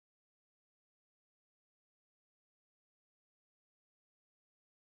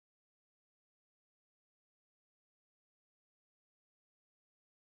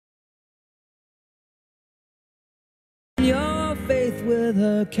with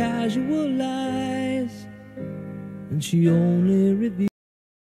her casual eyes, and she only revealed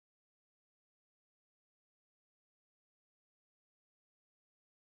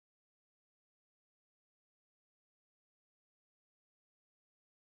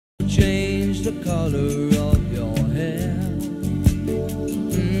change the color of your hair.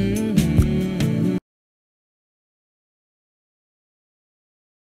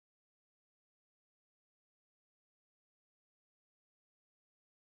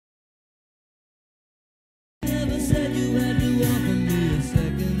 Never said you had to offer me a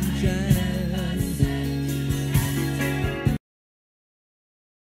second chance.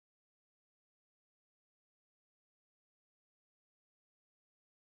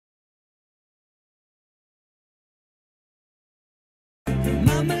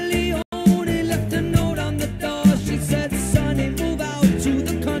 Mama Leone left a note on the door. She said, "Sonny, move out to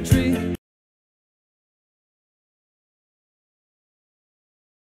the country."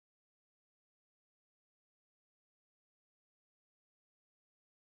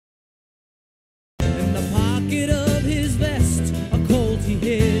 In the pocket of his vest, a Colt he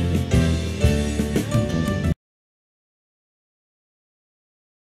hid.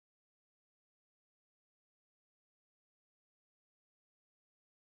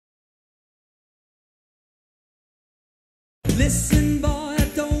 Listen, boy, I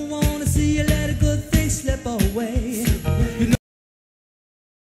don't wanna see you let a good thing slip away. You know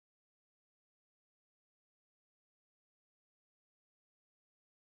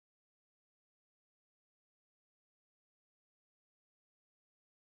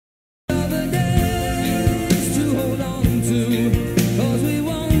other days to hold on to, 'cause we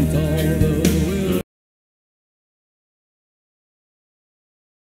won't all the way.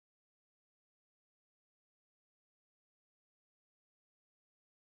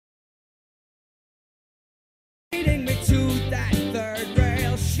 Leading me to that third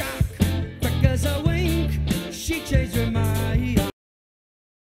rail shock, quick as a wink, she changed her mind.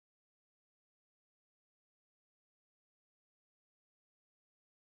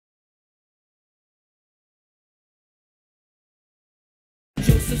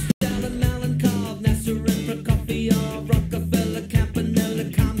 Joseph Stalin, Malenkov, Nasser and Prokofiev, Rockefeller, Campanella,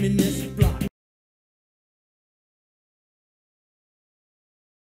 Communist Bloc.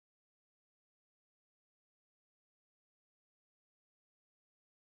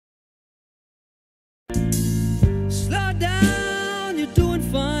 Slow down, you're doing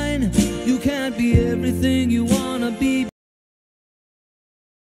fine. You can't be everything you wanna be.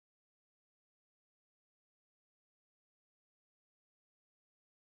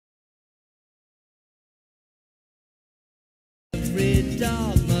 Every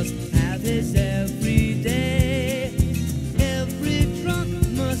dog must have his every day. Every drunk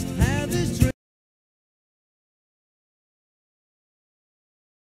must have his drink.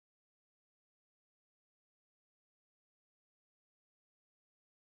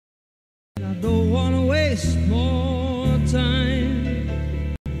 I don't wanna waste more time.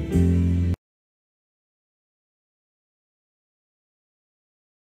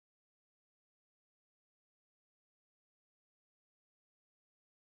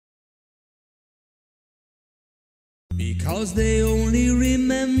 Because they only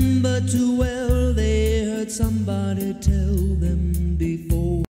remember too well, they heard somebody tell them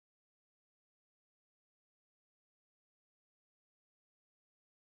before.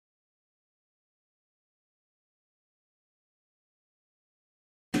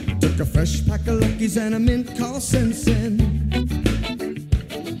 Took a fresh pack of Luckies and a mint called Sensen.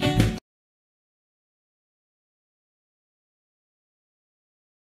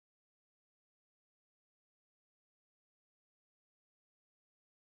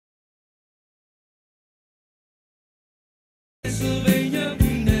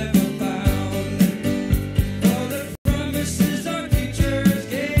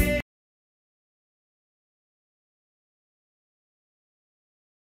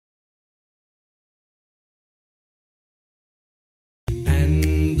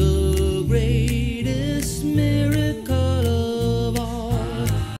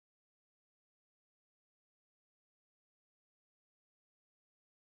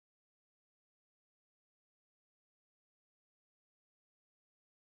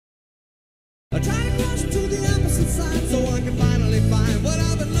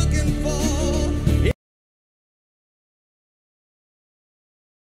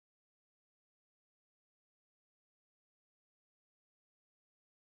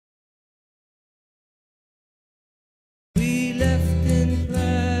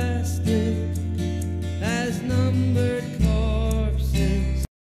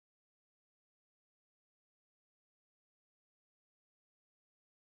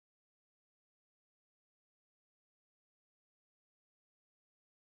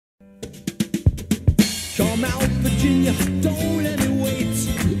 Come out, Virginia, don't let me wait.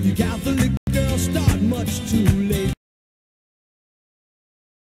 You Catholic girls start much too late.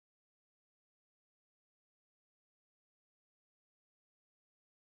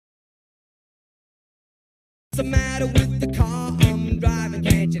 What's the matter with